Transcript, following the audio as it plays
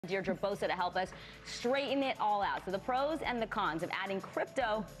Deirdre Bosa to help us straighten it all out. So the pros and the cons of adding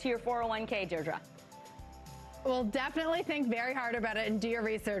crypto to your 401k, Deirdre. Well, definitely think very hard about it and do your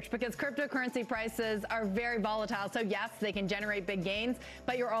research, because cryptocurrency prices are very volatile. So yes, they can generate big gains,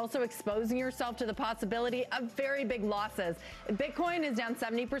 but you're also exposing yourself to the possibility of very big losses. Bitcoin is down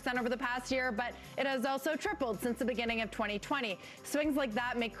 70% over the past year, but it has also tripled since the beginning of 2020. Swings like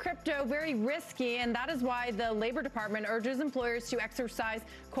that make crypto very risky, and that is why the Labor Department urges employers to exercise,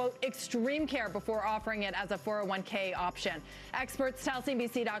 quote, extreme care before offering it as a 401k option. Experts tell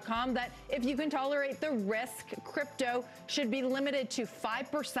CNBC.com that if you can tolerate the risk, crypto should be limited to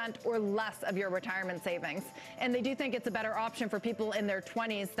 5% or less of your retirement savings. And they do think it's a better option for people in their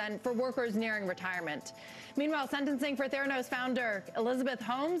 20s than for workers nearing retirement. Meanwhile, sentencing for Theranos founder Elizabeth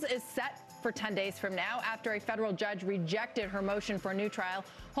Holmes is set for 10 days from now after a federal judge rejected her motion for a new trial.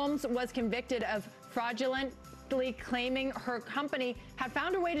 Holmes was convicted of fraudulently claiming her company had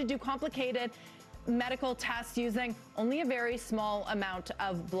found a way to do complicated medical tests using only a very small amount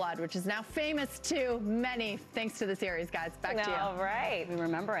of blood, which is now famous to many thanks to the series, guys. Back to you. All right. We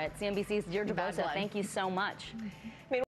remember it. CNBC's Deirdre Bosa, thank you so much.